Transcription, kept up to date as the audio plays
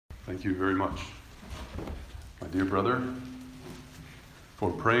Thank you very much, my dear brother,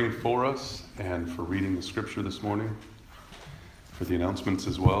 for praying for us and for reading the scripture this morning, for the announcements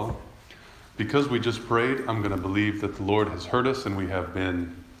as well. Because we just prayed, I'm going to believe that the Lord has heard us and we have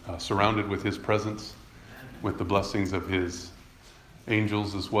been surrounded with His presence, with the blessings of His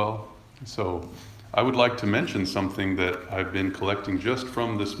angels as well. So I would like to mention something that I've been collecting just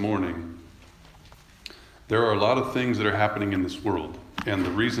from this morning. There are a lot of things that are happening in this world. And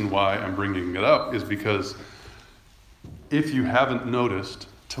the reason why I'm bringing it up is because if you haven't noticed,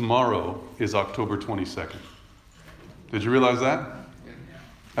 tomorrow is October 22nd. Did you realize that?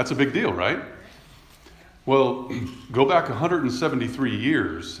 That's a big deal, right? Well, go back 173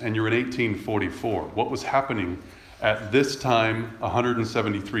 years and you're in 1844. What was happening at this time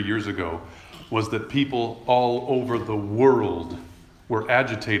 173 years ago was that people all over the world were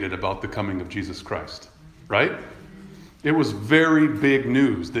agitated about the coming of Jesus Christ, right? It was very big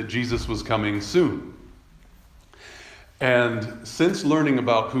news that Jesus was coming soon. And since learning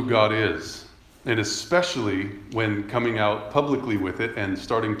about who God is, and especially when coming out publicly with it and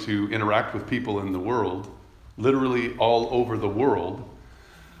starting to interact with people in the world, literally all over the world,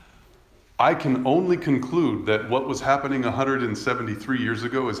 I can only conclude that what was happening 173 years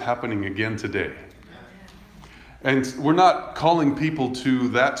ago is happening again today. And we're not calling people to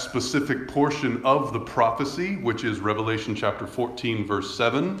that specific portion of the prophecy, which is Revelation chapter 14, verse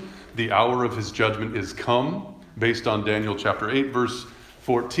 7. The hour of His judgment is come, based on Daniel chapter 8, verse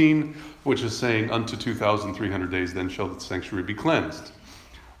 14, which is saying, unto 2,300 days, then shall the sanctuary be cleansed.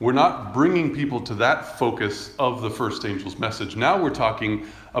 We're not bringing people to that focus of the first angel's message. Now we're talking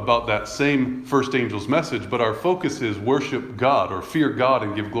about that same first angel's message, but our focus is worship God or fear God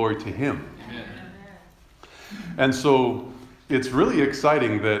and give glory to Him. And so it's really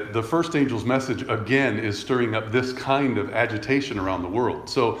exciting that the first angel's message again is stirring up this kind of agitation around the world.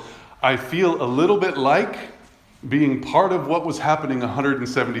 So I feel a little bit like being part of what was happening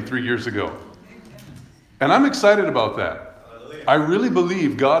 173 years ago. And I'm excited about that. I really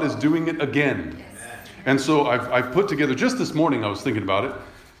believe God is doing it again. And so I've put together, just this morning I was thinking about it,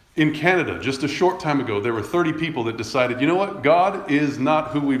 in Canada, just a short time ago, there were 30 people that decided, you know what, God is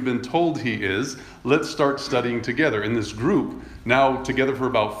not who we've been told He is. Let's start studying together. And this group, now together for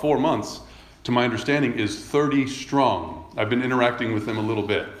about 4 months, to my understanding, is 30 strong. I've been interacting with them a little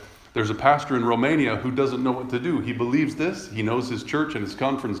bit. There's a pastor in Romania who doesn't know what to do. He believes this. He knows his church and his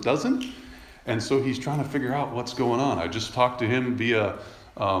conference doesn't. And so he's trying to figure out what's going on. I just talked to him via,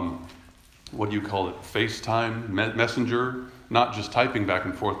 FaceTime, Messenger. Not just typing back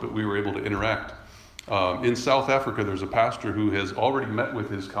and forth, but we were able to interact. In South Africa, there's a pastor who has already met with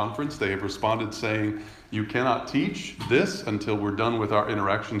his conference. They have responded saying, you cannot teach this until we're done with our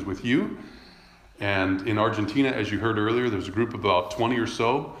interactions with you. And in Argentina, as you heard earlier, there's a group of about 20 or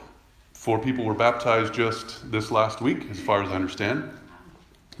so. 4 people were baptized just this last week, as far as I understand.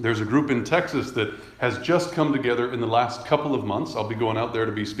 There's a group in Texas that has just come together in the last couple of months. I'll be going out there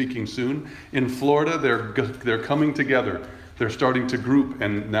to be speaking soon. In Florida, they're coming together. They're starting to group,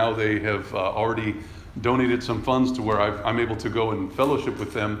 and now they have already donated some funds to where I'm able to go and fellowship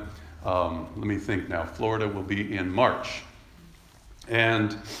with them. Let me think now. Florida will be in March.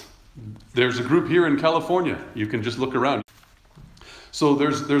 And there's a group here in California. You can just look around. So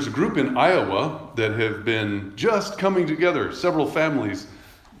there's a group in Iowa that have been just coming together. Several families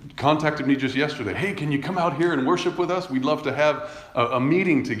contacted me just yesterday. Hey, can you come out here and worship with us? We'd love to have a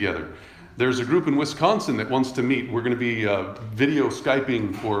meeting together. There's a group in Wisconsin that wants to meet. We're going to be video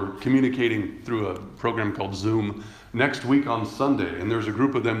Skyping or communicating through a program called Zoom next week on Sunday. And there's a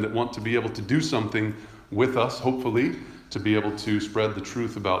group of them that want to be able to do something with us, hopefully, to be able to spread the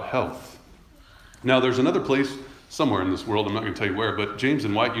truth about health. Now, there's another place somewhere in this world, I'm not going to tell you where, but James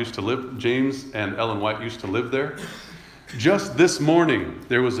and Ellen White used to live there. Just this morning,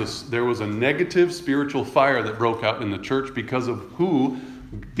 there was a negative spiritual fire that broke out in the church because of who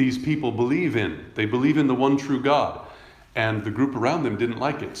these people believe in. They believe in the one true God. And the group around them didn't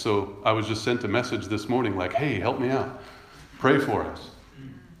like it. So I was just sent a message this morning like, hey, help me out. Pray for us.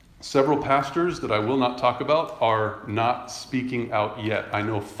 Several pastors that I will not talk about are not speaking out yet. I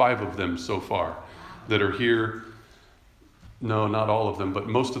know 5 of them so far that are here. No, not all of them, but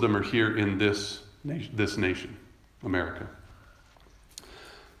most of them are here in this nation, America.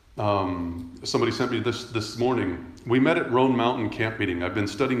 Somebody sent me this morning. We met at Roan Mountain camp meeting. I've been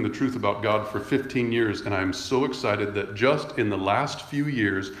studying the truth about God for 15 years, and I'm so excited that just in the last few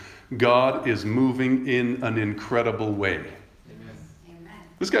years, God is moving in an incredible way. Amen.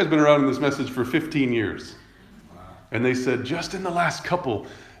 This guy's been around in this message for 15 years. Wow. And they said, just in the last couple,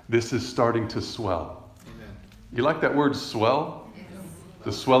 this is starting to swell. Amen. You like that word swell? Yes.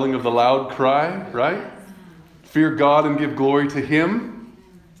 The swelling of the loud cry, right? Fear God and give glory to Him.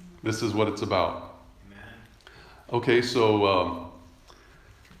 This is what it's about. Okay, so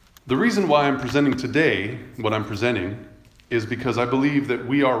the reason why I'm presenting today what I'm presenting is because I believe that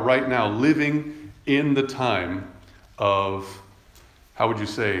we are right now living in the time of, how would you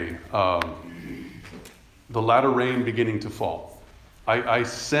say, the latter rain beginning to fall. I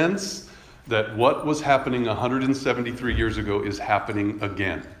sense that what was happening 173 years ago is happening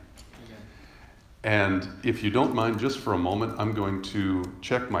again. And if you don't mind, just for a moment, I'm going to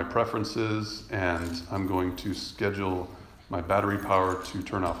check my preferences and I'm going to schedule my battery power to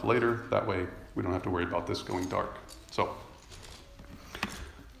turn off later. That way we don't have to worry about this going dark. So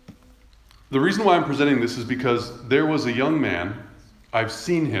the reason why I'm presenting this is because there was a young man. I've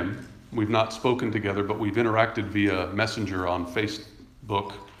seen him. We've not spoken together, but we've interacted via Messenger on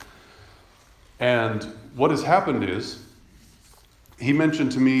Facebook. And what has happened is, he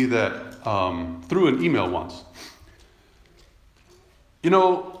mentioned to me that through an email once,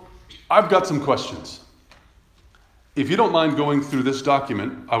 I've got some questions. If you don't mind going through this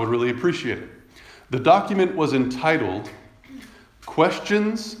document, I would really appreciate it. The document was entitled,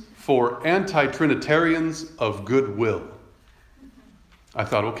 Questions for Anti-Trinitarians of Goodwill. I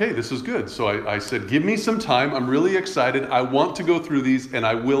thought, okay, this is good. So I said, give me some time. I'm really excited. I want to go through these and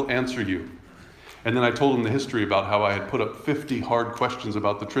I will answer you. And then I told him the history about how I had put up 50 hard questions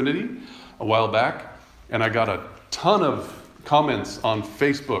about the Trinity a while back. And I got a ton of comments on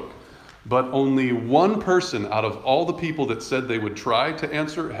Facebook. But only one person out of all the people that said they would try to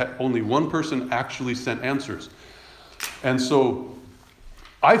answer, only one person actually sent answers. And so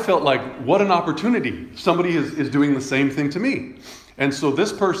I felt like, what an opportunity. Somebody is doing the same thing to me. And so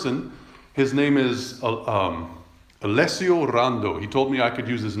this person, his name is Alessio Rando. He told me I could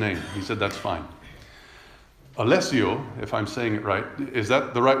use his name. He said, that's fine. Alessio, if I'm saying it right, is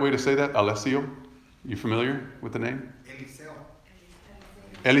that the right way to say that? Alessio? You familiar with the name?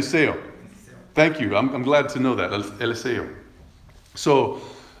 Eliseo. Thank you. I'm glad to know that. Eliseo. So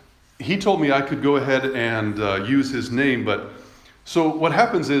he told me I could go ahead and use his name. But so what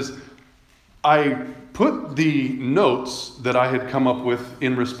happens is I put the notes that I had come up with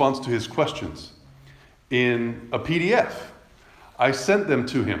in response to his questions in a PDF. I sent them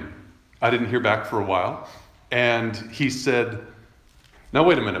to him. I didn't hear back for a while. And he said, now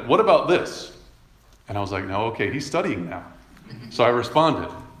wait a minute, what about this? And I was like, no, okay, he's studying now. So I responded,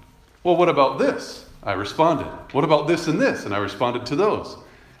 well, what about this? I responded, what about this and this? And I responded to those.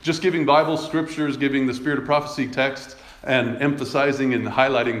 Just giving Bible scriptures, giving the Spirit of Prophecy text, and emphasizing and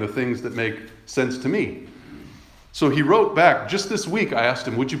highlighting the things that make sense to me. So he wrote back, just this week I asked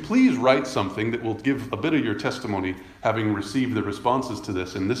him, would you please write something that will give a bit of your testimony, having received the responses to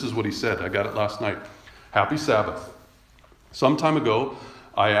this? And this is what he said. I got it last night. Happy Sabbath. Some time ago,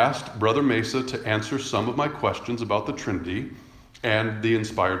 I asked Brother Mesa to answer some of my questions about the Trinity and the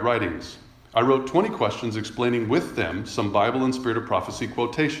inspired writings. I wrote 20 questions explaining with them some Bible and Spirit of Prophecy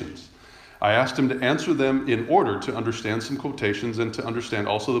quotations. I asked him to answer them in order to understand some quotations and to understand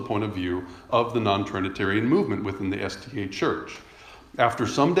also the point of view of the non-Trinitarian movement within the STA Church. After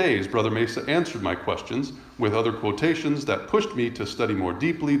some days, Brother Mesa answered my questions with other quotations that pushed me to study more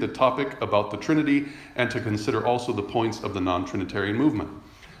deeply the topic about the Trinity and to consider also the points of the non-Trinitarian movement.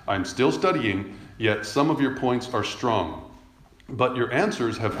 I'm still studying, yet some of your points are strong. But your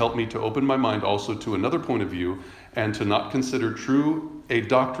answers have helped me to open my mind also to another point of view and to not consider true a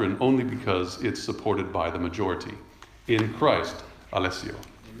doctrine only because it's supported by the majority. In Christ, Alessio.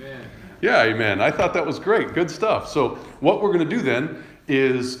 Amen. Yeah, amen. I thought that was great. Good stuff. So what we're going to do then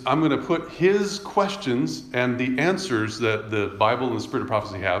is I'm going to put his questions and the answers that the Bible and the Spirit of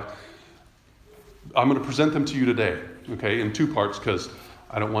Prophecy have. I'm going to present them to you today, okay, in two parts because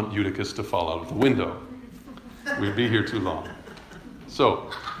I don't want Eutychus to fall out of the window. We'd be here too long.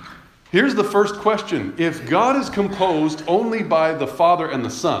 So here's the first question. If God is composed only by the Father and the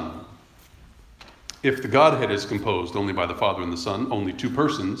Son, if the Godhead is composed only by the Father and the Son, only two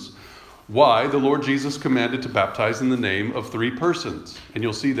persons, why the Lord Jesus commanded to baptize in the name of three persons? And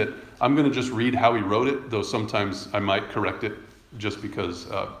you'll see that I'm going to just read how he wrote it, though sometimes I might correct it just because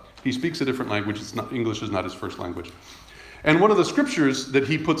he speaks a different language. English is not his first language. And one of the scriptures that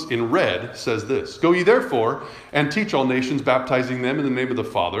he puts in red says this: Go ye therefore and teach all nations, baptizing them in the name of the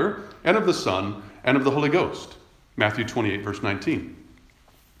Father and of the Son and of the Holy Ghost. Matthew 28, verse 19.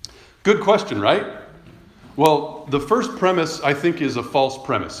 Good question, right? Well, the first premise, I think, is a false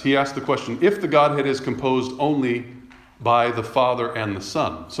premise. He asked the question, if the Godhead is composed only by the Father and the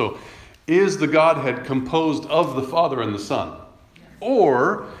Son. So, is the Godhead composed of the Father and the Son?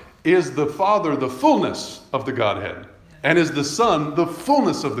 Or is the Father the fullness of the Godhead? And is the Son the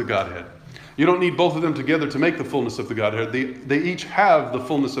fullness of the Godhead? You don't need both of them together to make the fullness of the Godhead. They each have the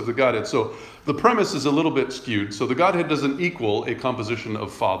fullness of the Godhead. So the premise is a little bit skewed. So the Godhead doesn't equal a composition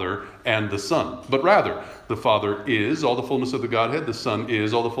of Father and the Son. But rather, the Father is all the fullness of the Godhead, the Son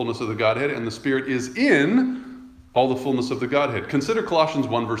is all the fullness of the Godhead, and the Spirit is in all the fullness of the Godhead. Consider Colossians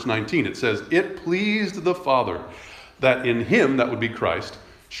 1 verse 19. It says, "It pleased the Father that in him," that would be Christ,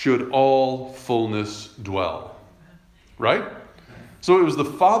 "should all fullness dwell." Right? So it was the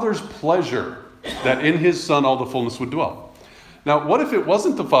Father's pleasure that in his Son all the fullness would dwell. Now, what if it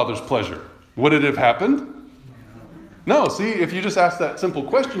wasn't the Father's pleasure? Would it have happened? No. See, if you just ask that simple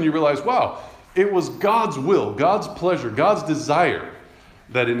question, you realize, wow, it was God's will, God's pleasure, God's desire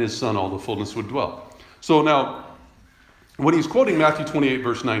that in his Son all the fullness would dwell. So now, when he's quoting Matthew 28,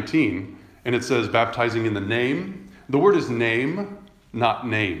 verse 19, and it says baptizing in the name, the word is name, not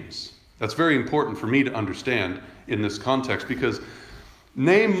names. That's very important for me to understand in this context, because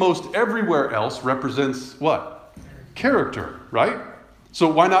name most everywhere else represents what? Character, right? So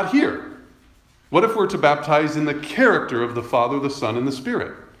why not here? What if we're to baptize in the character of the Father, the Son, and the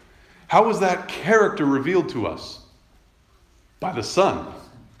Spirit? How is that character revealed to us? By the Son.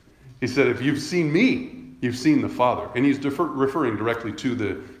 He said, if you've seen me, you've seen the Father. And he's referring directly to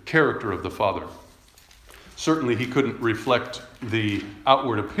the character of the Father. Certainly he couldn't reflect the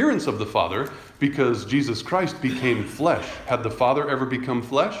outward appearance of the Father because Jesus Christ became flesh. Had the Father ever become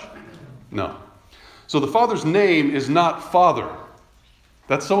flesh? No. So the Father's name is not Father.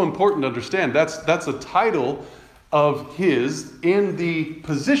 That's so important to understand. That's a title of his in the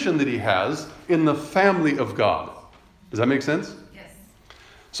position that he has in the family of God. Does that make sense? Yes.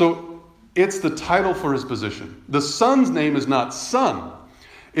 So it's the title for his position. The Son's name is not Son.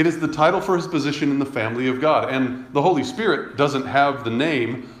 It is the title for his position in the family of God. And the Holy Spirit doesn't have the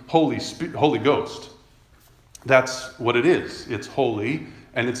name Holy Ghost. That's what it is. It's holy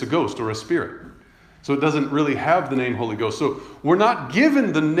and it's a ghost or a spirit. So it doesn't really have the name Holy Ghost. So we're not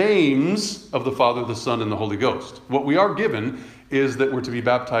given the names of the Father, the Son, and the Holy Ghost. What we are given is that we're to be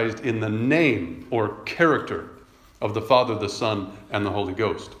baptized in the name or character of the Father, the Son, and the Holy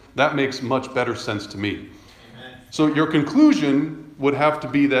Ghost. That makes much better sense to me. Amen. So your conclusion would have to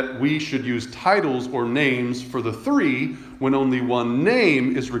be that we should use titles or names for the three when only one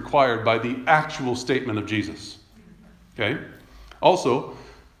name is required by the actual statement of Jesus. Okay? Also,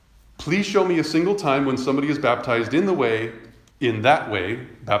 please show me a single time when somebody is baptized in that way,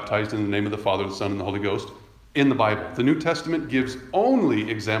 baptized in the name of the Father, the Son, and the Holy Ghost, in the Bible. The New Testament gives only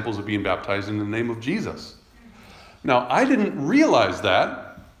examples of being baptized in the name of Jesus. Now, I didn't realize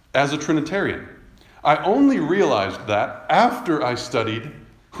that as a Trinitarian. I only realized that after I studied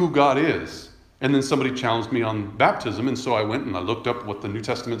who God is. And then somebody challenged me on baptism, and so I went and I looked up what the New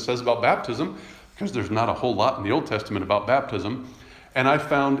Testament says about baptism, because there's not a whole lot in the Old Testament about baptism. And I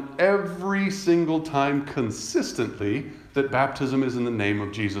found every single time consistently that baptism is in the name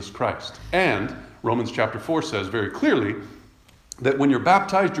of Jesus Christ. And Romans chapter 4 says very clearly that when you're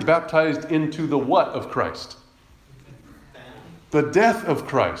baptized into the what of Christ? The death of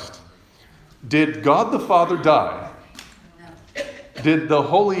Christ. Did God the Father die? No. Did the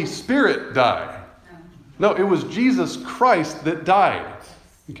Holy Spirit die? No, it was Jesus Christ that died.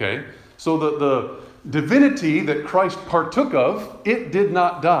 Okay? So the divinity that Christ partook of, it did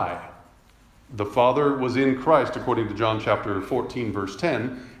not die. The Father was in Christ, according to John chapter 14, verse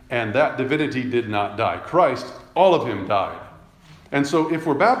 10, and that divinity did not die. Christ, all of him died. And so if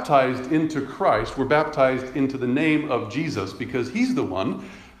we're baptized into Christ, we're baptized into the name of Jesus because he's the one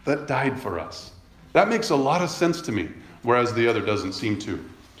that died for us. That makes a lot of sense to me, whereas the other doesn't seem to.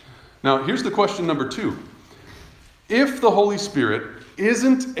 Now, here's the question number 2. If the Holy Spirit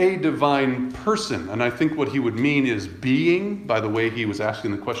isn't a divine person, and I think what he would mean is being, by the way he was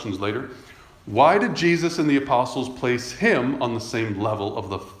asking the questions later, why did Jesus and the apostles place him on the same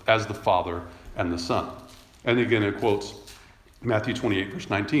level as the Father and the Son? And again, it quotes Matthew 28, verse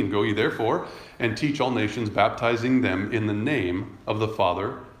 19, "Go ye therefore and teach all nations, baptizing them in the name of the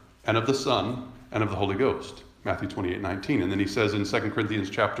Father and of the Son and of the Holy Ghost." Matthew 28, 19. And then he says in 2 Corinthians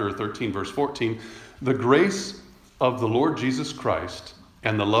chapter 13, verse 14, "The grace of the Lord Jesus Christ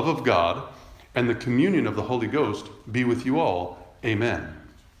and the love of God and the communion of the Holy Ghost be with you all. Amen."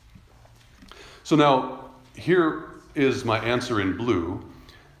 So now, here is my answer in blue.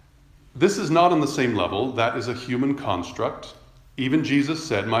 This is not on the same level. That is a human construct. Even Jesus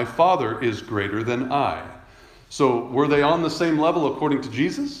said, "My Father is greater than I." So were they on the same level according to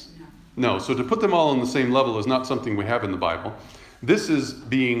Jesus? No. So to put them all on the same level is not something we have in the Bible. This is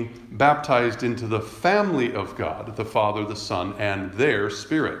being baptized into the family of God, the Father, the Son, and their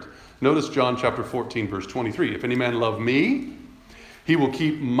Spirit. Notice John chapter 14, verse 23. If any man love me, he will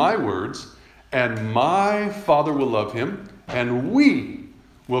keep my words, and my Father will love him, and we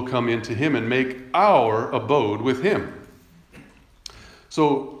will come into him and make our abode with him.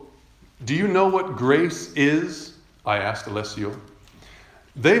 So, do you know what grace is? I asked Alessio.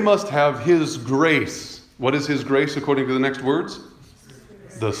 They must have his grace. What is his grace according to the next words?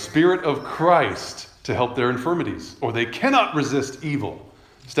 The Spirit of Christ to help their infirmities, or they cannot resist evil.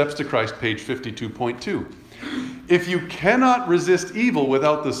 Steps to Christ, page 52.2. If you cannot resist evil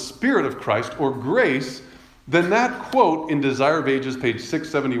without the Spirit of Christ or grace, then that quote in Desire of Ages, page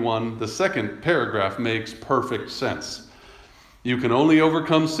 671, the second paragraph, makes perfect sense. You can only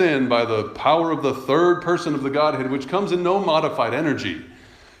overcome sin by the power of the third person of the Godhead, which comes in no modified energy.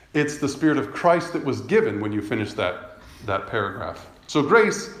 It's the Spirit of Christ that was given when you finish that paragraph. So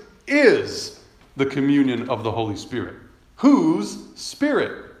grace is the communion of the Holy Spirit. Whose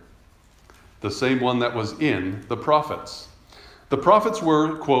Spirit? The same one that was in the prophets. The prophets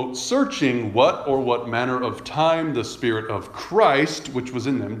were, quote, searching what manner of time the Spirit of Christ, which was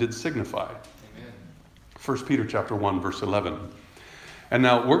in them, did signify. Amen. 1 Peter chapter 1, verse 11. And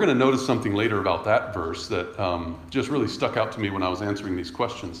now we're going to notice something later about that verse that just really stuck out to me when I was answering these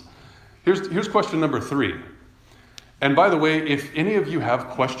questions. Here's question number 3. And by the way, if any of you have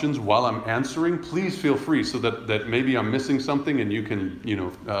questions while I'm answering, please feel free so that maybe I'm missing something and you can,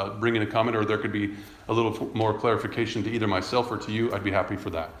 bring in a comment, or there could be a little more clarification to either myself or to you. I'd be happy for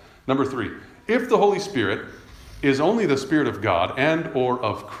that. Number 3, if the Holy Spirit is only the Spirit of God and or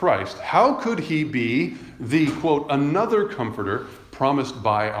of Christ, how could he be the, quote, another comforter promised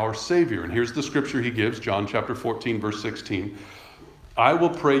by our Savior? And here's the scripture he gives, John chapter 14, verse 16. I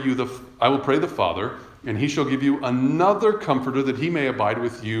will pray the Father, and he shall give you another comforter that he may abide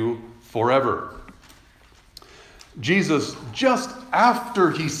with you forever. Jesus, just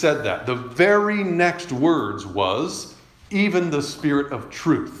after he said that, the very next words was, even the Spirit of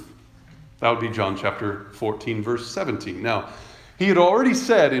truth. That would be John chapter 14, verse 17. Now, he had already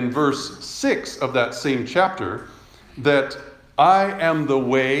said in verse 6 of that same chapter that I am the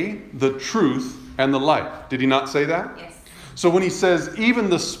way, the truth, and the life. Did he not say that? Yes. So when he says, even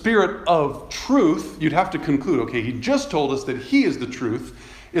the Spirit of truth, you'd have to conclude, okay, he just told us that he is the truth.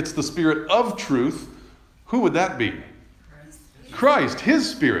 It's the Spirit of truth. Who would that be? Christ, his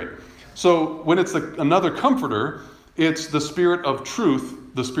Spirit. So when it's another comforter, it's the Spirit of truth.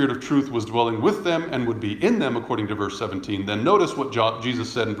 The Spirit of truth was dwelling with them and would be in them, according to verse 17. Then notice what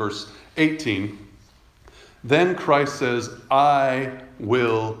Jesus said in verse 18. Then Christ says, I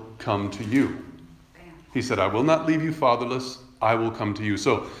will come to you. He said, I will not leave you fatherless. I will come to you.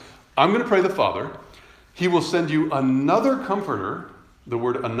 So I'm going to pray the Father. He will send you another comforter. The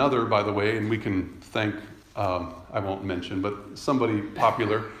word another, by the way, and we can thank, I won't mention, but somebody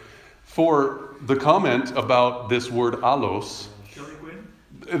popular for the comment about this word allos.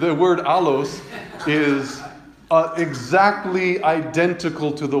 The word allos is exactly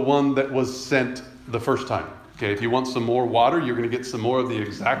identical to the one that was sent the first time. Okay, if you want some more water, you're going to get some more of the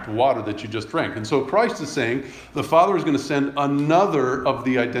exact water that you just drank. And so Christ is saying the Father is going to send another of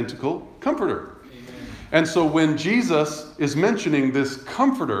the identical comforter. Amen. And so when Jesus is mentioning this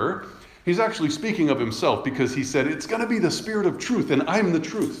comforter, he's actually speaking of himself, because he said it's going to be the Spirit of truth, and I'm the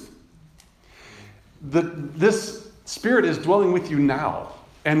truth. This Spirit is dwelling with you now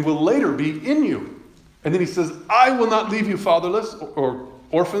and will later be in you. And then he says, I will not leave you fatherless or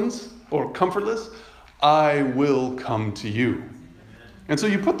orphans or comfortless. I will come to you. And so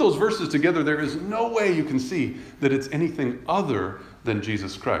you put those verses together, there is no way you can see that it's anything other than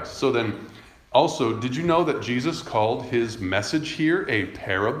Jesus Christ. So then, also, did you know that Jesus called his message here a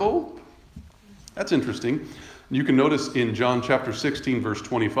parable? That's interesting. You can notice in John chapter 16, verse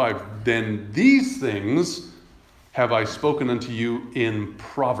 25, then these things have I spoken unto you in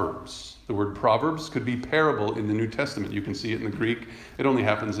Proverbs. The word Proverbs could be parable in the New Testament. You can see it in the Greek. It only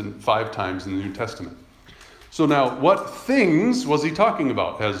happens 5 times in the New Testament. So now, what things was he talking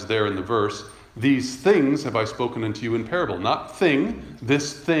about? As there in the verse, these things have I spoken unto you in parable. Not thing,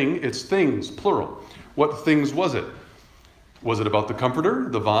 this thing, it's things, plural. What things was it? Was it about the comforter,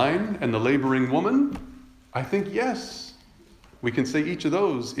 the vine, and the laboring woman? I think yes. We can say each of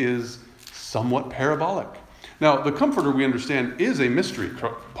those is somewhat parabolic. Now, the comforter, we understand, is a mystery.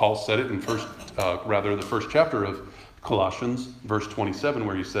 Paul said it in the first chapter of Colossians, verse 27,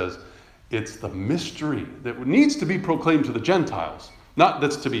 where he says, it's the mystery that needs to be proclaimed to the Gentiles. Not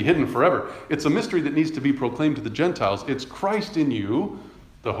that's to be hidden forever. It's a mystery that needs to be proclaimed to the Gentiles. It's Christ in you,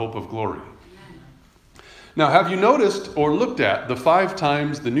 the hope of glory. Now, have you noticed or looked at the 5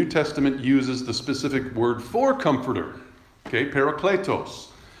 times the New Testament uses the specific word for comforter? Okay, parakletos.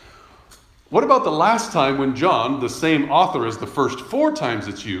 What about the last time when John, the same author as the first 4 times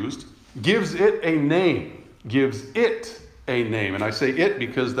it's used, gives it a name? Gives it a name. And I say it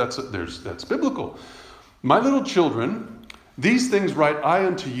because that's biblical. My little children, these things write I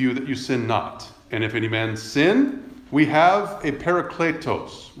unto you, that you sin not. And if any man sin, we have a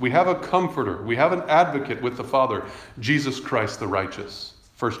parakletos. We have a comforter. We have an advocate with the Father, Jesus Christ the righteous.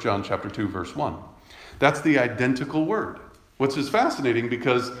 1 John chapter 2, verse 1. That's the identical word. Which is fascinating,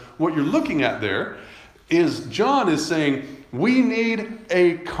 because what you're looking at there is John is saying, we need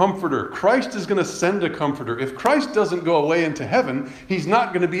a comforter. Christ is going to send a comforter. If Christ doesn't go away into heaven, he's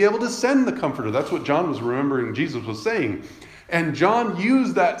not going to be able to send the comforter. That's what John was remembering Jesus was saying. And John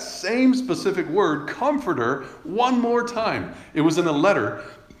used that same specific word, comforter, one more time. It was in a letter.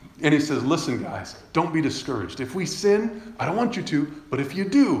 And he says, listen, guys, don't be discouraged. If we sin, I don't want you to, but if you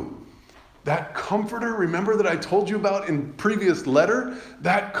do, that comforter, remember that I told you about in previous letter?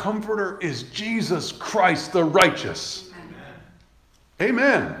 That comforter is Jesus Christ the righteous.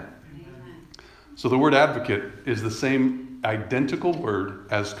 Amen. Amen. So the word advocate is the same identical word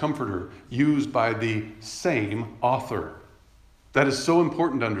as comforter, used by the same author. That is so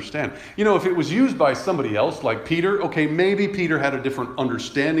important to understand. You know, if it was used by somebody else like Peter, okay, maybe Peter had a different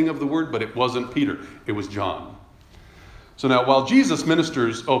understanding of the word, but it wasn't Peter. It was John. So now, while Jesus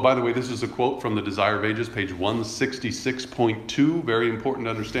ministers, oh, by the way, this is a quote from the Desire of Ages, page 166.2. Very important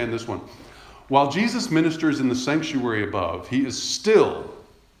to understand this one. While Jesus ministers in the sanctuary above, he is still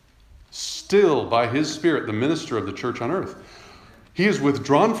by his Spirit, the minister of the church on earth. He is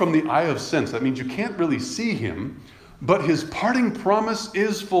withdrawn from the eye of sense. That means you can't really see him, but his parting promise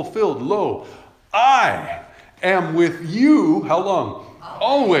is fulfilled. Lo, I am with you, how long?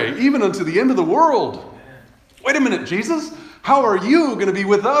 Always, even unto the end of the world. Wait a minute, Jesus, how are you going to be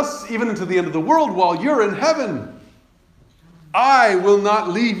with us even into the end of the world while you're in heaven? I will not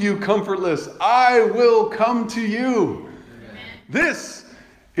leave you comfortless. I will come to you. Amen. This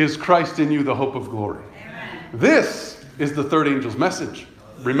is Christ in you, the hope of glory. Amen. This is the third angel's message.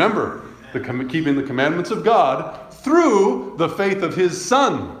 Remember, keeping the commandments of God through the faith of his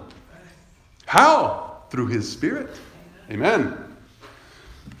Son. How? Through his Spirit. Amen.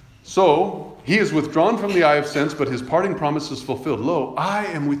 So, he is withdrawn from the eye of sense, but his parting promise is fulfilled. Lo, I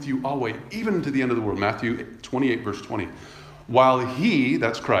am with you always, even to the end of the world. Matthew 28, verse 20. While he,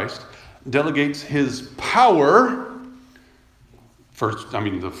 that's Christ, delegates his power,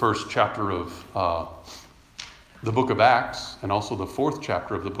 the first chapter of the book of Acts, and also the 4th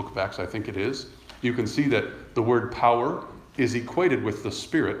chapter of the book of Acts, I think it is, you can see that the word power is equated with the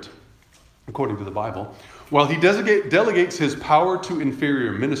Spirit, according to the Bible. While he delegates his power to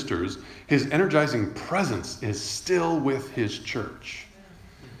inferior ministers, his energizing presence is still with his church.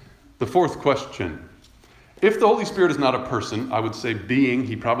 The 4th question. If the Holy Spirit is not a person, I would say being.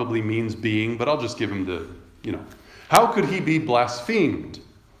 He probably means being, but I'll just give him How could he be blasphemed?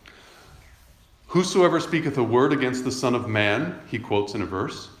 Whosoever speaketh a word against the Son of Man, he quotes in a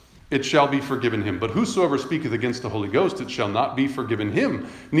verse, it shall be forgiven him. But whosoever speaketh against the Holy Ghost, it shall not be forgiven him,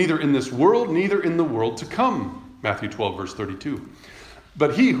 neither in this world, neither in the world to come. Matthew 12, verse 32.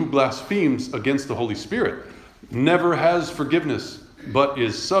 But he who blasphemes against the Holy Spirit never has forgiveness, but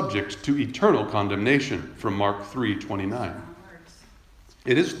is subject to eternal condemnation. From Mark 3:29.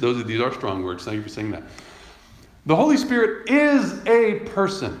 These are strong words. Thank you for saying that. The Holy Spirit is a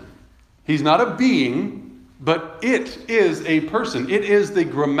person. He's not a being, but it is a person. It is the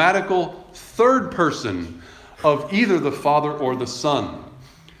grammatical third person of either the Father or the Son.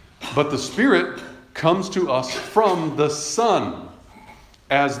 But the Spirit comes to us from the Son,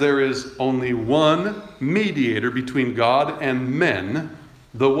 as there is only one mediator between God and men,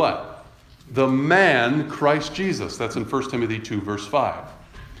 the what? The man, Christ Jesus. That's in 1 Timothy 2, verse 5.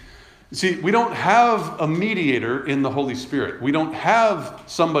 See, we don't have a mediator in the Holy Spirit. We don't have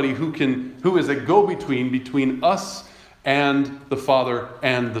somebody who is a go-between between us and the Father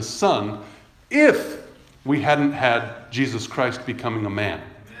and the Son, if we hadn't had Jesus Christ becoming a man.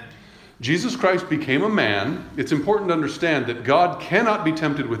 Amen. Jesus Christ became a man. It's important to understand that God cannot be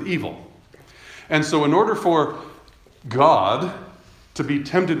tempted with evil. And so in order for God to be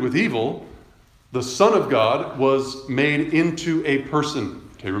tempted with evil, the Son of God was made into a person.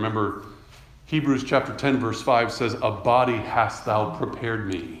 Okay, remember, Hebrews chapter 10, verse 5 says, a body hast thou prepared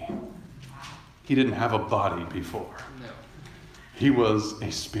me. He didn't have a body before. No. He was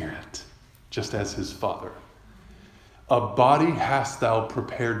a spirit, just as his Father. A body hast thou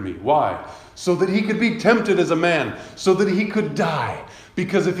prepared me. Why? So that he could be tempted as a man, so that he could die.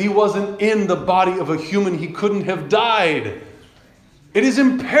 Because if he wasn't in the body of a human, he couldn't have died. It is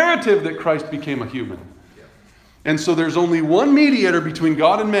imperative that Christ became a human. And so there's only one mediator between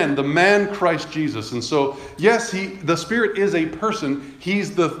God and men, the man Christ Jesus. And so, yes, the Spirit is a person.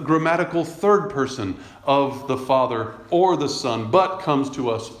 He's the grammatical third person of the Father or the Son, but comes to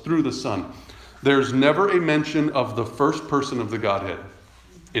us through the Son. There's never a mention of the first person of the Godhead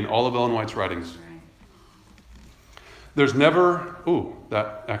in all of Ellen White's writings. There's never,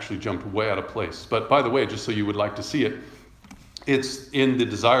 that actually jumped way out of place. But by the way, just so you would like to see it, it's in the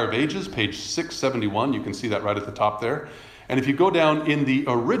Desire of Ages, page 671. You can see that right at the top there. And if you go down in the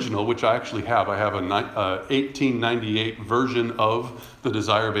original, which I actually have, I have a 1898 version of the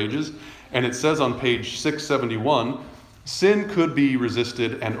Desire of Ages. And it says on page 671, sin could be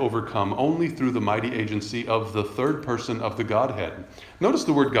resisted and overcome only through the mighty agency of the third person of the Godhead. Notice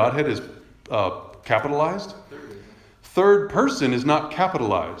the word Godhead is capitalized. Third person is not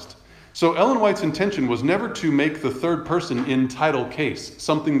capitalized. So Ellen White's intention was never to make the third person in title case,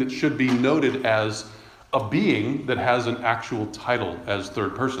 something that should be noted as a being that has an actual title as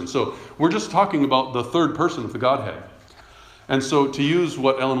third person. So we're just talking about the third person of the Godhead. And so to use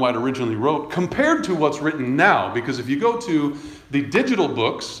what Ellen White originally wrote, compared to what's written now, because if you go to the digital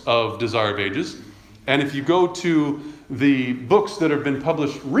books of Desire of Ages, and if you go to the books that have been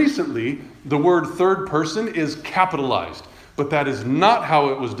published recently, the word third person is capitalized. But that is not how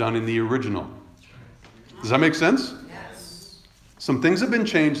it was done in the original. Does that make sense? Yes. Some things have been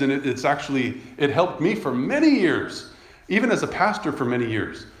changed, and it helped me for many years, even as a pastor for many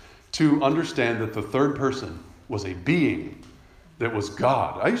years, to understand that the third person was a being that was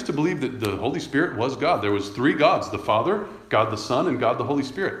God. I used to believe that the Holy Spirit was God. There was three gods, the Father, God the Son, and God the Holy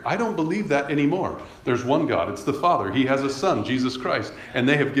Spirit. I don't believe that anymore. There's one God. It's the Father. He has a Son, Jesus Christ, and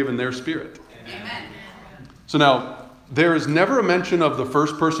they have given their Spirit. Amen. So now, there is never a mention of the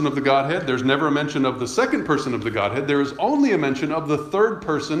first person of the Godhead. There's never a mention of the second person of the Godhead. There is only a mention of the third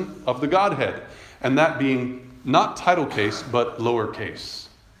person of the Godhead, and that being not title case, but lowercase.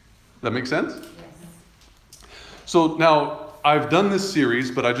 That make sense? Yes. So now, I've done this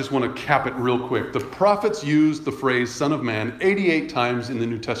series, but I just want to cap it real quick. The prophets used the phrase Son of Man 88 times in the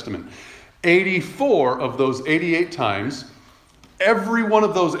New Testament. 84 of those 88 times, every one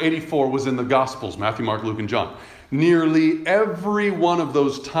of those 84 was in the Gospels, Matthew, Mark, Luke, and John. Nearly every one of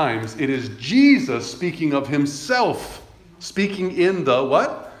those times, it is Jesus speaking of himself, speaking in the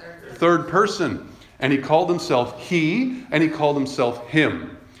what? Third person. And he called himself he, and he called himself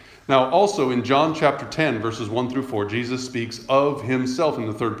him. Now, also in John chapter 10, verses 1 through 4, Jesus speaks of himself in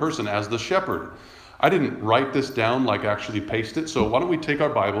the third person as the shepherd. I didn't write this down, like actually paste it, so why don't we take our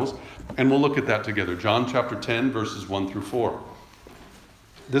Bibles and we'll look at that together. John chapter 10, verses 1 through 4.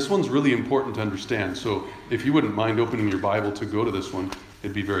 This one's really important to understand, so if you wouldn't mind opening your Bible to go to this one,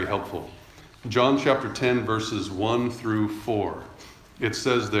 it'd be very helpful. John chapter 10, verses 1 through 4. It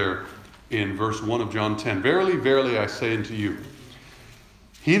says there in verse 1 of John 10, "Verily, verily, I say unto you,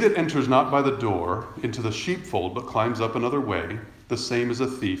 he that enters not by the door into the sheepfold, but climbs up another way, the same is a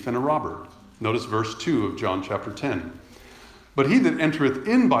thief and a robber." Notice verse 2 of John chapter 10. "But he that entereth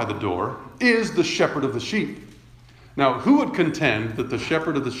in by the door is the shepherd of the sheep." Now, who would contend that the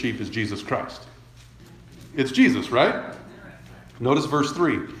shepherd of the sheep is Jesus Christ? It's Jesus, right? Notice verse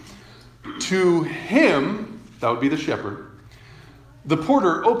 3. "To him," that would be the shepherd, "the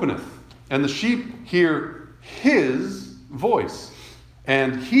porter openeth, and the sheep hear his voice.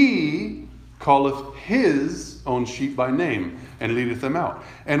 And he calleth his own sheep by name, and leadeth them out.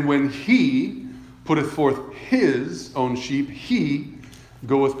 And when he putteth forth his own sheep, he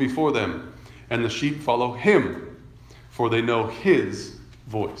goeth before them, and the sheep follow him, for they know his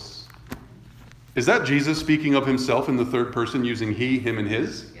voice." Is that Jesus speaking of himself in the third person using he, him, and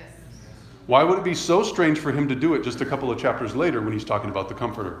his? Yes. Why would it be so strange for him to do it just a couple of chapters later when he's talking about the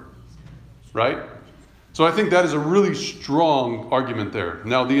Comforter? Right? So I think that is a really strong argument there.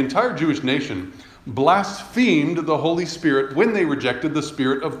 Now, the entire Jewish nation blasphemed the Holy Spirit when they rejected the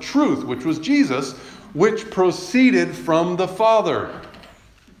Spirit of truth, which was Jesus, which proceeded from the Father.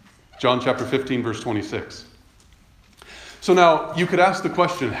 John chapter 15, verse 26. So now, you could ask the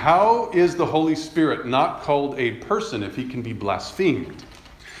question, how is the Holy Spirit not called a person if he can be blasphemed?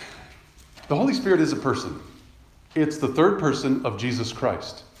 The Holy Spirit is a person. It's the third person of Jesus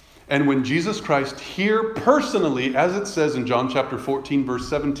Christ. And when Jesus Christ here personally, as it says in John chapter 14, verse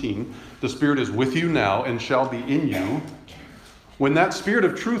 17, the Spirit is with you now and shall be in you. When that Spirit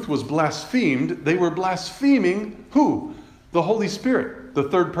of truth was blasphemed, they were blaspheming who? The Holy Spirit, the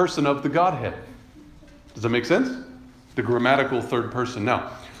third person of the Godhead. Does that make sense? The grammatical third person.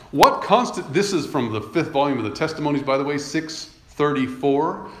 Now, this is from the 5th volume of the Testimonies, by the way,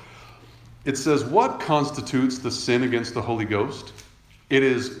 634. It says, what constitutes the sin against the Holy Ghost? It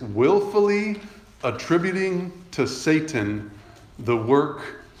is willfully attributing to Satan the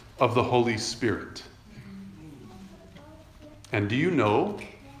work of the Holy Spirit. And do you know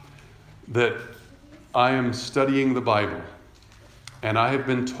that I am studying the Bible, and I have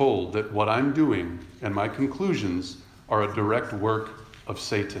been told that what I'm doing and my conclusions are a direct work of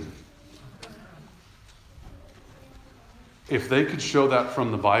Satan? If they could show that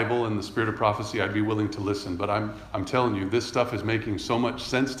from the Bible and the spirit of prophecy, I'd be willing to listen. But I'm telling you, this stuff is making so much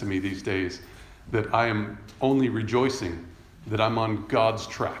sense to me these days that I am only rejoicing that I'm on God's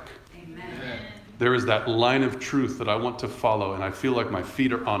track. Amen. There is that line of truth that I want to follow, and I feel like my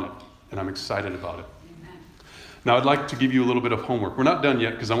feet are on it, and I'm excited about it. Amen. Now, I'd like to give you a little bit of homework. We're not done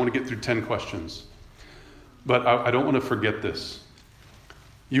yet because I want to get through 10 questions. But I don't want to forget this.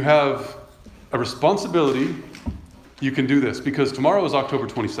 You have a responsibility. You can do this because tomorrow is October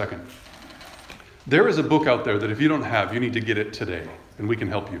 22nd. There is a book out there that if you don't have, you need to get it today, and we can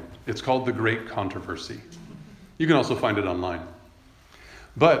help you. It's called The Great Controversy. You can also find it online.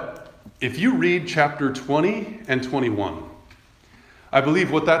 But if you read chapter 20 and 21, I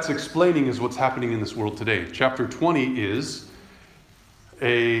believe what that's explaining is what's happening in this world today. Chapter 20 is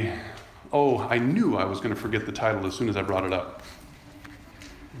I knew I was going to forget the title as soon as I brought it up.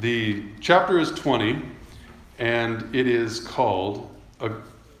 The chapter is 20, and it is called an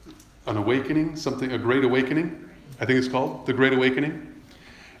awakening, a great awakening. I think it's called The Great Awakening.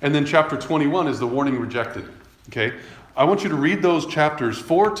 And then chapter 21 is the warning rejected. Okay? I want you to read those chapters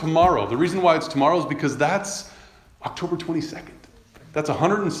for tomorrow. The reason why it's tomorrow is because that's October 22nd. That's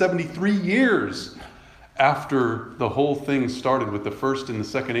 173 years after the whole thing started with the first and the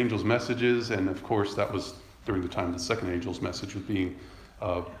second angel's messages. And of course, that was during the time the second angel's message was being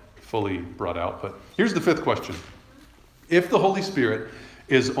fully brought out. But here's the fifth question. If the Holy Spirit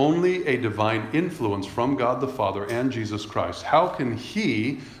is only a divine influence from God the Father and Jesus Christ, how can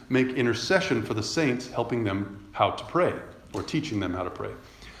he make intercession for the saints, helping them how to pray or teaching them how to pray?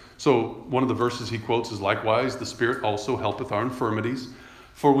 So one of the verses he quotes is, likewise, the Spirit also helpeth our infirmities,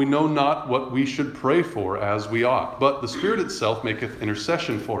 for we know not what we should pray for as we ought. But the Spirit itself maketh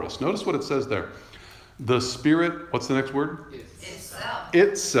intercession for us. Notice what it says there. The Spirit, what's the next word?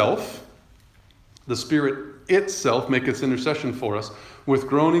 Itself. The Spirit itself maketh intercession for us with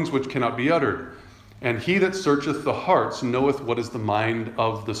groanings which cannot be uttered. And he that searcheth the hearts knoweth what is the mind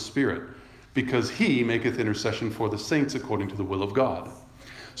of the Spirit, because he maketh intercession for the saints according to the will of God.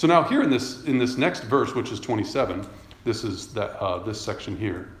 So now here in this next verse, which is 27, this is this section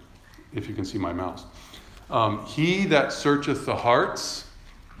here, if you can see my mouse. He that searcheth the hearts.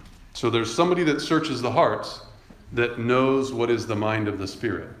 So there's somebody that searches the hearts that knows what is the mind of the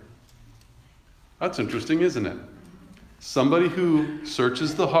Spirit. That's interesting, isn't it? Somebody who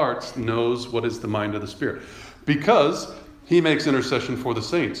searches the hearts knows what is the mind of the Spirit, because he makes intercession for the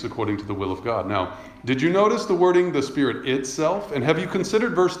saints according to the will of God. Now, did you notice the wording, the Spirit itself? And have you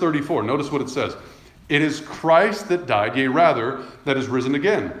considered verse 34? Notice what it says. It is Christ that died, yea, rather, that is risen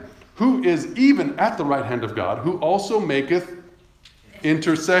again, who is even at the right hand of God, who also maketh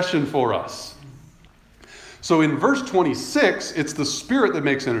intercession for us. So in verse 26, it's the Spirit that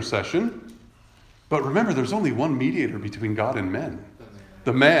makes intercession. But remember, there's only one mediator between God and men.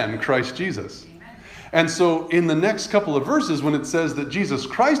 The man, Christ Jesus. And so in the next couple of verses, when it says that Jesus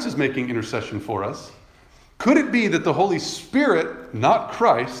Christ is making intercession for us, could it be that the Holy Spirit, not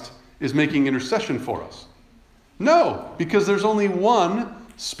Christ, is making intercession for us? No, because there's only one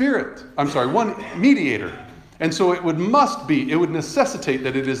one mediator. And so it would necessitate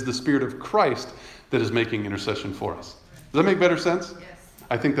that it is the Spirit of Christ that is making intercession for us. Does that make better sense? Yes.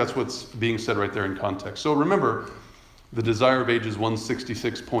 I think that's what's being said right there in context. So remember, the desire of ages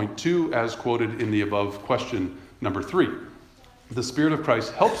 166.2 as quoted in the above question number 3. The Spirit of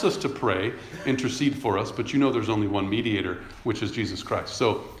Christ helps us to pray, intercede for us, but you know there's only one mediator, which is Jesus Christ.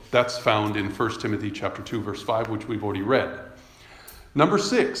 So that's found in 1 Timothy chapter 2, verse 5, which we've already read. Number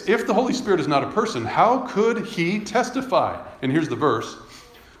 6, if the Holy Spirit is not a person, how could he testify? And here's the verse.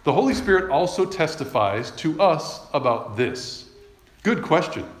 The Holy Spirit also testifies to us about this. Good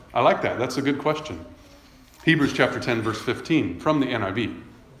question. I like that. That's a good question. Hebrews chapter 10, verse 15 from the NIV.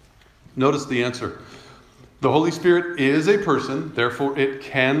 Notice the answer. The Holy Spirit is a person, therefore it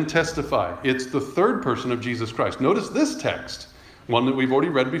can testify. It's the third person of Jesus Christ. Notice this text, one that we've already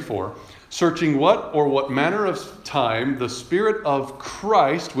read before. Searching what manner of time the Spirit of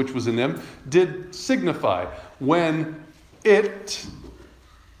Christ, which was in them, did signify when it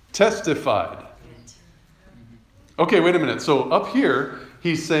testified. Okay, wait a minute. So up here,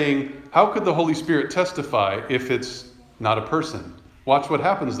 he's saying, how could the Holy Spirit testify if it's not a person? Watch what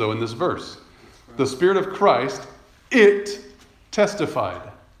happens, though, in this verse. The Spirit of Christ, it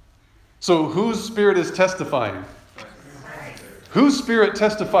testified. So whose spirit is testifying? Whose spirit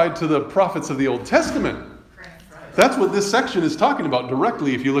testified to the prophets of the Old Testament? That's what this section is talking about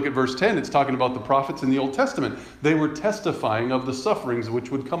directly. If you look at verse 10, it's talking about the prophets in the Old Testament. They were testifying of the sufferings which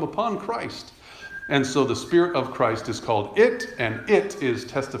would come upon Christ. And so the Spirit of Christ is called it, and it is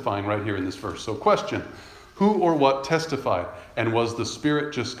testifying right here in this verse. So question, who or what testified? And was the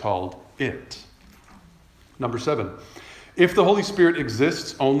Spirit just called it? Number 7, if the Holy Spirit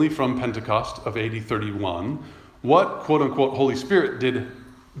exists only from Pentecost of AD 31, what quote-unquote Holy Spirit did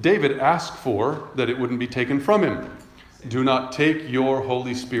David ask for that it wouldn't be taken from him? Do not take your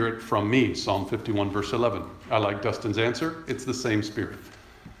Holy Spirit from me, Psalm 51 verse 11. I like Dustin's answer. It's the same Spirit.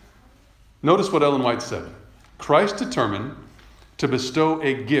 Notice what Ellen White said. Christ determined to bestow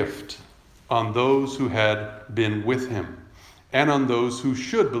a gift on those who had been with him and on those who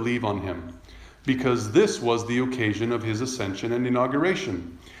should believe on him, because this was the occasion of his ascension and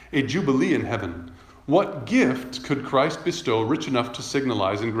inauguration, a jubilee in heaven. What gift could Christ bestow rich enough to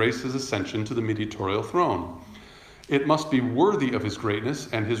signalize and grace his ascension to the mediatorial throne? It must be worthy of his greatness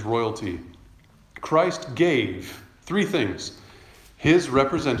and his royalty. Christ gave 3 things. His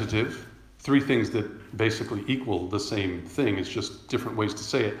representative, 3 things that basically equal the same thing. It's just different ways to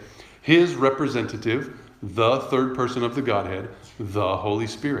say it. His representative, the third person of the Godhead, the Holy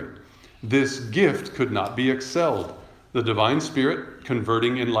Spirit. This gift could not be excelled. The divine Spirit,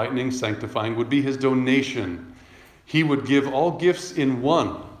 converting, enlightening, sanctifying, would be his donation. He would give all gifts in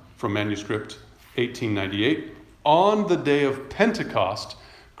one, from manuscript 1898. On the day of Pentecost,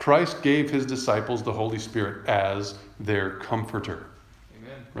 Christ gave his disciples the Holy Spirit as their comforter.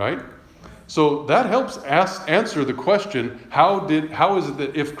 Amen. Right? So that helps answer the question, how is it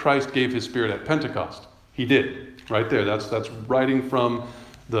that if Christ gave his Spirit at Pentecost? He did. Right there. That's writing from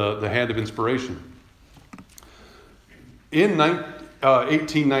the hand of inspiration. In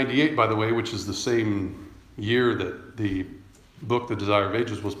 1898, by the way, which is the same year that the book, The Desire of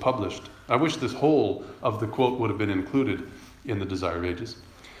Ages, was published. I wish this whole of the quote would have been included in The Desire of Ages.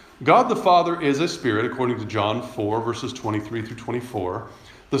 God the Father is a spirit, according to John 4, verses 23 through 24.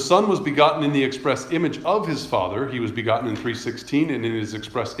 The Son was begotten in the express image of his Father. He was begotten in 3:16 and in his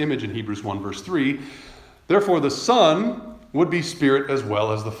express image in Hebrews 1, verse 3. Therefore, the Son would be spirit as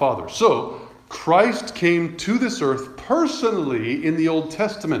well as the Father. So, Christ came to this earth personally in the Old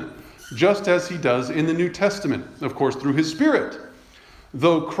Testament, just as he does in the New Testament, of course, through his Spirit.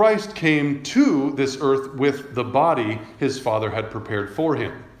 Though Christ came to this earth with the body his Father had prepared for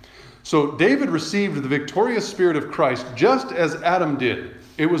him. So David received the victorious Spirit of Christ just as Adam did.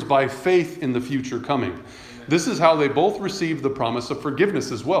 It was by faith in the future coming. This is how they both received the promise of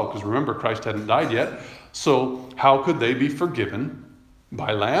forgiveness as well, because remember, Christ hadn't died yet. So how could they be forgiven?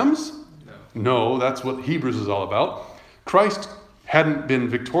 By lambs? No, that's what Hebrews is all about. Christ hadn't been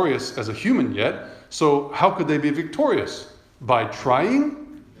victorious as a human yet, so how could they be victorious? By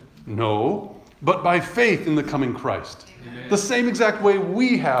trying? No, but by faith in the coming Christ. Amen. The same exact way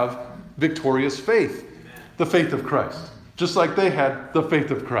we have victorious faith, the faith of Christ, just like they had the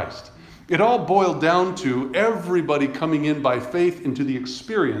faith of Christ. It all boiled down to everybody coming in by faith into the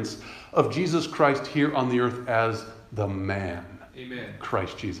experience of Jesus Christ here on the earth as the man. Amen.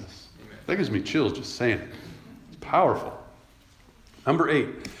 Christ Jesus. That gives me chills just saying it. It's powerful. Number 8,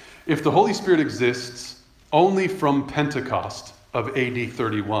 if the Holy Spirit exists only from Pentecost of AD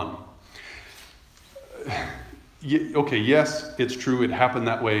 31. Okay, yes, it's true, it happened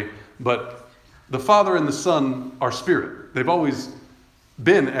that way, but the Father and the Son are spirit. They've always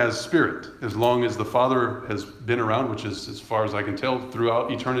been as spirit, as long as the Father has been around, which is, as far as I can tell,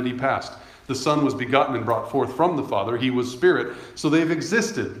 throughout eternity past. The Son was begotten and brought forth from the Father. He was Spirit, so they've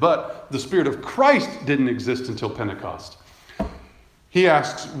existed. But the Spirit of Christ didn't exist until Pentecost. He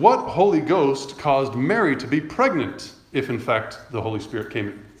asks, what Holy Ghost caused Mary to be pregnant, if in fact the Holy Spirit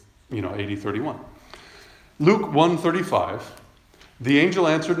came, AD 31? Luke 1:35, the angel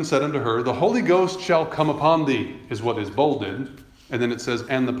answered and said unto her, the Holy Ghost shall come upon thee, is what is bolded. And then it says,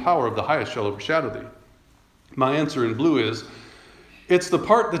 and the power of the highest shall overshadow thee. My answer in blue is, it's the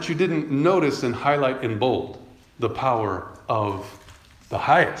part that you didn't notice and highlight in bold. The power of the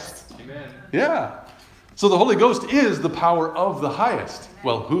highest. Amen. Yeah. So the Holy Ghost is the power of the highest.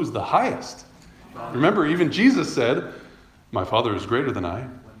 Well, who's the highest? Remember, even Jesus said, my Father is greater than I.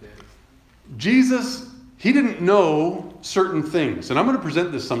 Jesus, he didn't know certain things. And I'm going to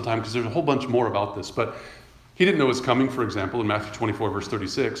present this sometime because there's a whole bunch more about this. But he didn't know his coming, for example, in Matthew 24, verse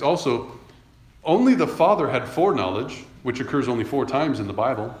 36. Also, only the Father had foreknowledge, which occurs only 4 times in the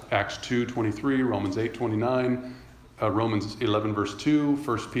Bible. Acts 2:23, Romans 8:29, Romans 11, verse 2,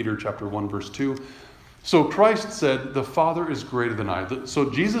 1 Peter chapter 1, verse 2. So Christ said, the Father is greater than I. So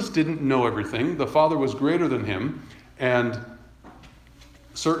Jesus didn't know everything. The Father was greater than him. And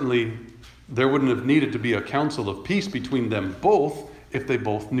certainly there wouldn't have needed to be a council of peace between them both if they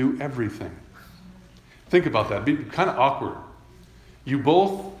both knew everything. Think about that. It'd be kind of awkward. You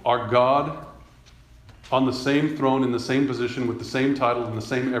both are God on the same throne, in the same position, with the same title and the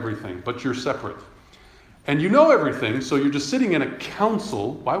same everything, but you're separate. And you know everything, so you're just sitting in a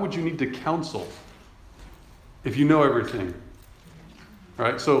council. Why would you need to counsel if you know everything? All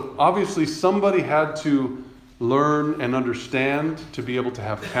right, so obviously somebody had to learn and understand to be able to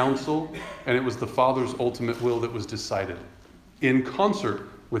have counsel, and it was the Father's ultimate will that was decided in concert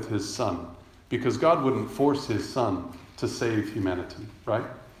with his Son, because God wouldn't force his Son to save humanity, right?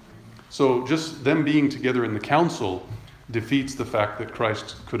 So just them being together in the council defeats the fact that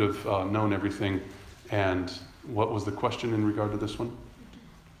Christ could have known everything. And what was the question in regard to this one?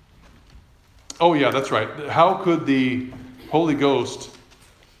 Oh yeah, that's right. How could the Holy Ghost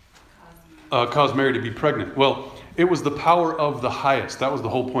cause Mary to be pregnant? Well, it was the power of the highest. That was the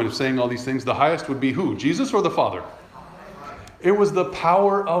whole point of saying all these things. The highest would be who? Jesus or the Father? It was the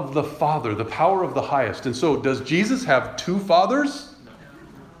power of the Father, the power of the highest. And so does Jesus have two fathers?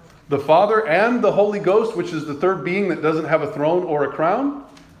 The Father and the Holy Ghost, which is the third being that doesn't have a throne or a crown?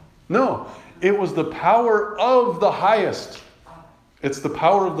 No. It was the power of the highest. It's the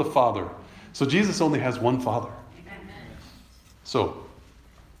power of the Father. So Jesus only has one Father. So,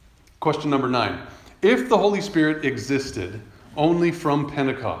 question number 9. If the Holy Spirit existed only from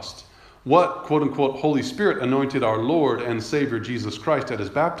Pentecost, what, quote-unquote, Holy Spirit anointed our Lord and Savior Jesus Christ at his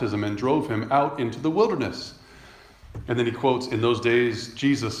baptism and drove him out into the wilderness? And then he quotes, in those days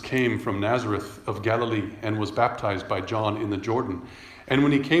Jesus came from Nazareth of Galilee and was baptized by John in the Jordan. And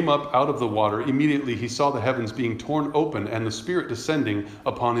when he came up out of the water, immediately he saw the heavens being torn open and the Spirit descending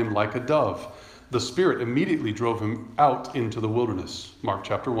upon him like a dove. The Spirit immediately drove him out into the wilderness. Mark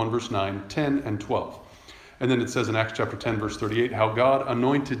chapter 1, verse 9, 10, and 12. And then it says in Acts chapter 10, verse 38, how God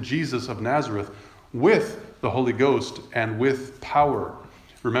anointed Jesus of Nazareth with the Holy Ghost and with power.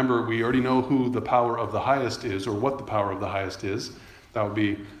 Remember, we already know who the power of the highest is, or what the power of the highest is. That would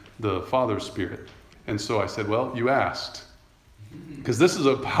be the Father's Spirit. And so I said, well, you asked. Because this is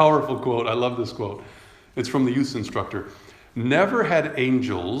a powerful quote. I love this quote. It's from the youth instructor. Never had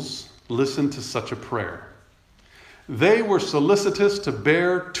angels listened to such a prayer. They were solicitous to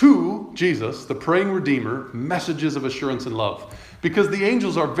bear to Jesus, the praying Redeemer, messages of assurance and love. Because the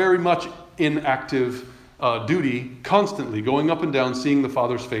angels are very much in active duty, constantly going up and down, seeing the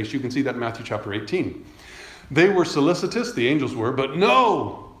Father's face. You can see that in Matthew chapter 18. They were solicitous, the angels were, but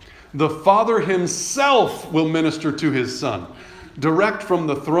no, the Father himself will minister to his Son. Direct from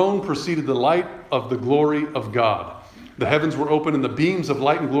the throne proceeded the light of the glory of God. The heavens were open, and the beams of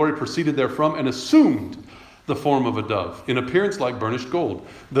light and glory proceeded therefrom and assumed the form of a dove, in appearance like burnished gold.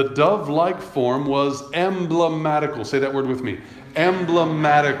 The dove-like form was emblematical. Say that word with me.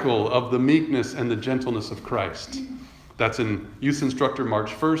 Emblematical of the meekness and the gentleness of Christ. That's in Youth Instructor, March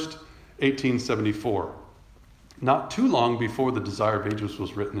 1st, 1874. Not too long before The Desire of Ages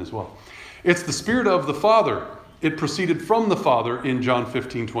was written as well. It's the Spirit of the Father. It proceeded from the Father in John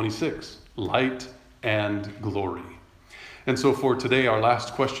 15:26. Light and glory. And so for today, our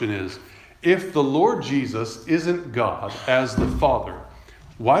last question is, if the Lord Jesus isn't God as the Father,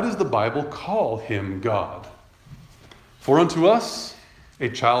 why does the Bible call him God? For unto us a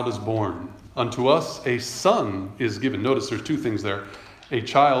child is born. Unto us a son is given. Notice there's two things there. A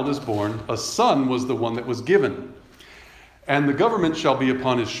child is born. A son was the one that was given. And the government shall be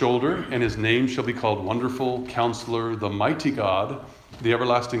upon his shoulder, and his name shall be called Wonderful, Counselor, the Mighty God, the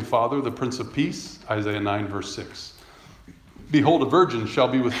Everlasting Father, the Prince of Peace. Isaiah 9, verse 6. Behold, a virgin shall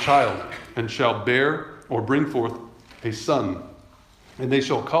be with child, and shall bear or bring forth a son. And they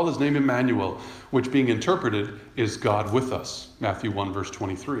shall call his name Emmanuel, which being interpreted is God with us. Matthew 1, verse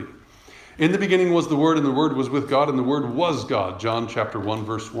 23. In the beginning was the Word, and the Word was with God, and the Word was God. John chapter 1,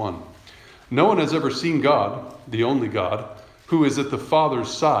 verse 1. No one has ever seen God, the only God, who is at the Father's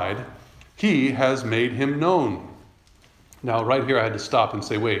side. He has made him known. Now, right here I had to stop and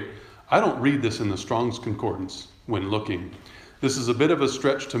say, wait, I don't read this in the Strong's Concordance when looking. This is a bit of a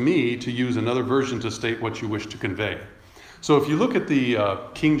stretch to me to use another version to state what you wish to convey. So if you look at the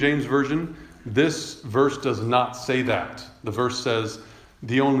King James Version, this verse does not say that. The verse says,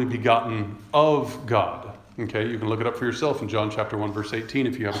 the only begotten of God. Okay, you can look it up for yourself in John chapter 1, verse 18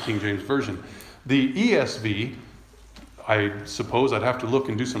 if you have a King James Version. The ESV, I suppose I'd have to look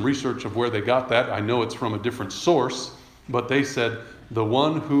and do some research of where they got that. I know it's from a different source, but they said, no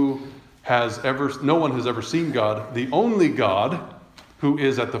one has ever seen God, the only God who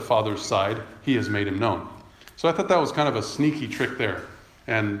is at the Father's side, he has made him known. So I thought that was kind of a sneaky trick there.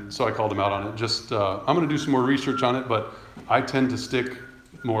 And so I called him out on it. I'm going to do some more research on it, but I tend to stick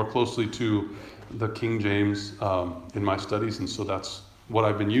more closely to the King James in my studies, and so that's what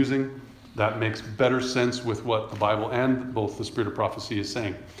I've been using. That makes better sense with what the Bible and both the Spirit of prophecy is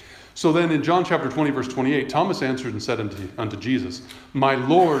saying. So then in John chapter 20, verse 28, Thomas answered and said unto Jesus, "My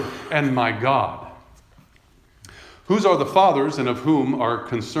Lord and my God." Whose are the fathers, and of whom are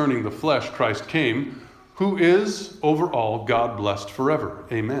concerning the flesh Christ came, who is over all God blessed forever.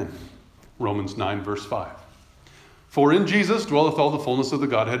 Amen. Romans 9, verse 5. For in Jesus dwelleth all the fullness of the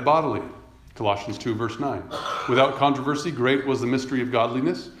Godhead bodily. Colossians 2, verse 9. Without controversy, great was the mystery of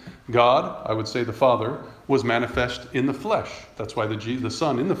godliness. God, I would say the Father, was manifest in the flesh. That's why the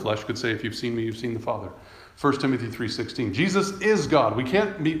Son in the flesh could say, if you've seen me, you've seen the Father. 1 Timothy 3:16. Jesus is God. We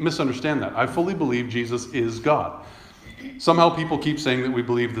can't misunderstand that. I fully believe Jesus is God. Somehow people keep saying that we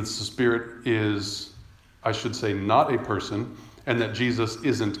believe that the Spirit is, I should say, not a person, and that Jesus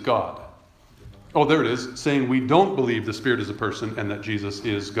isn't God. Oh, there it is, saying we don't believe the Spirit is a person and that Jesus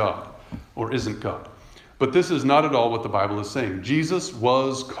is God, or isn't God. But this is not at all what the Bible is saying. Jesus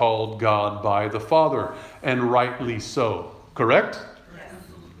was called God by the Father, and rightly so. Correct? Yes.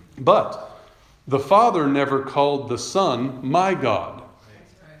 But the Father never called the Son my God.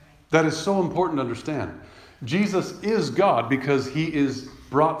 That is so important to understand. Jesus is God because he is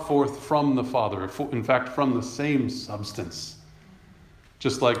brought forth from the Father. In fact, from the same substance.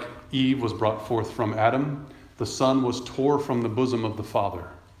 Just like Eve was brought forth from Adam, the Son was tore from the bosom of the Father.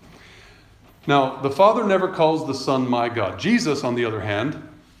 Now, the Father never calls the Son my God. Jesus, on the other hand,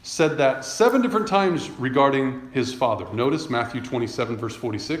 said that 7 different times regarding his Father. Notice Matthew 27, verse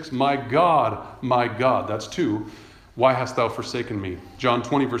 46. My God, that's 2. Why hast thou forsaken me? John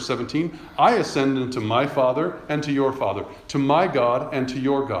 20, verse 17. I ascend unto my Father and to your Father, to my God and to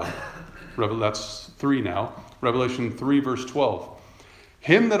your God. That's 3 now. Revelation 3, verse 12.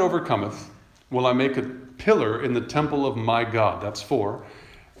 Him that overcometh will I make a pillar in the temple of my God. That's 4.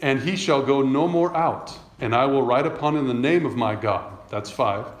 And he shall go no more out. And I will write upon him the name of my God. That's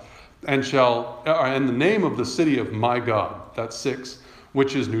 5. And the name of the city of my God. That's 6.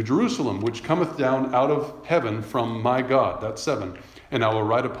 Which is New Jerusalem, which cometh down out of heaven from my God. That's 7. And I will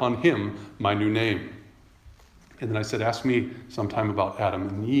write upon him my new name. And then I said, ask me sometime about Adam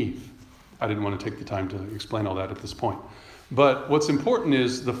and Eve. I didn't want to take the time to explain all that at this point. But what's important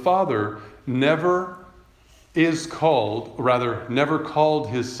is the Father never called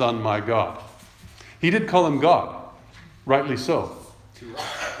his Son my God. He did call him God, rightly so.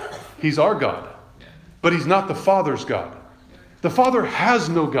 He's our God, but he's not the Father's God. The Father has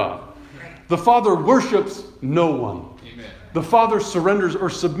no God. The Father worships no one. The Father surrenders or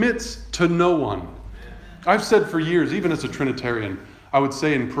submits to no one. I've said for years, even as a Trinitarian, I would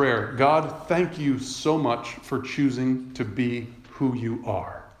say in prayer, God, thank you so much for choosing to be who you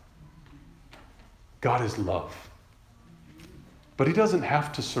are. God is love. But he doesn't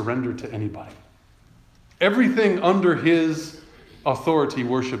have to surrender to anybody. Everything under his authority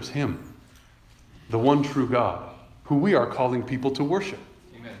worships him, the one true God, who we are calling people to worship.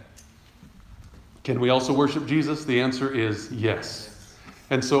 Amen. Can we also worship Jesus? The answer is yes.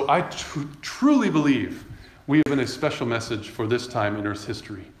 And so I truly believe we have a special message for this time in Earth's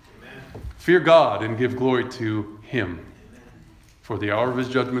history. Amen. Fear God and give glory to him. Amen. For the hour of his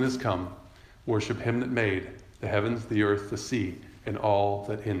judgment is come. Worship him that made the heavens, the earth, the sea, and all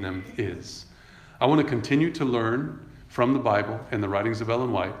that in them is. I want to continue to learn from the Bible and the writings of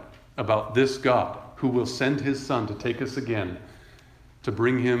Ellen White about this God who will send his Son to take us again, to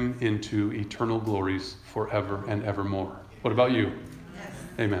bring him into eternal glories forever and evermore. What about you? Yes.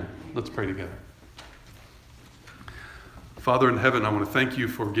 Amen. Let's pray together. Father in heaven, I want to thank you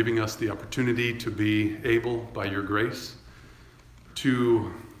for giving us the opportunity to be able, by your grace,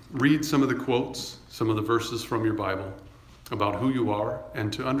 to read some of the quotes, some of the verses from your Bible about who you are,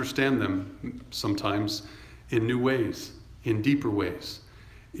 and to understand them sometimes in new ways, in deeper ways,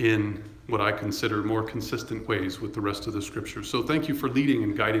 in what I consider more consistent ways with the rest of the scriptures. So thank you for leading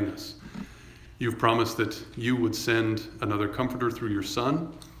and guiding us. You've promised that you would send another comforter through your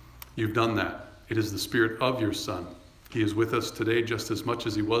Son. You've done that. It is the Spirit of your Son. He is with us today just as much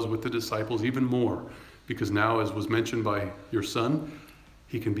as he was with the disciples, even more, because now, as was mentioned by your Son,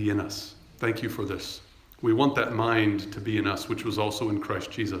 he can be in us. Thank you for this. We want that mind to be in us, which was also in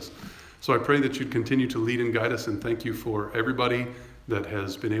Christ Jesus. So I pray that you'd continue to lead and guide us, and thank you for everybody that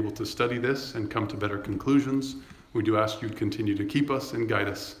has been able to study this and come to better conclusions. We do ask you to continue to keep us and guide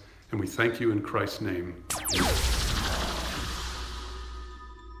us, and we thank you in Christ's name.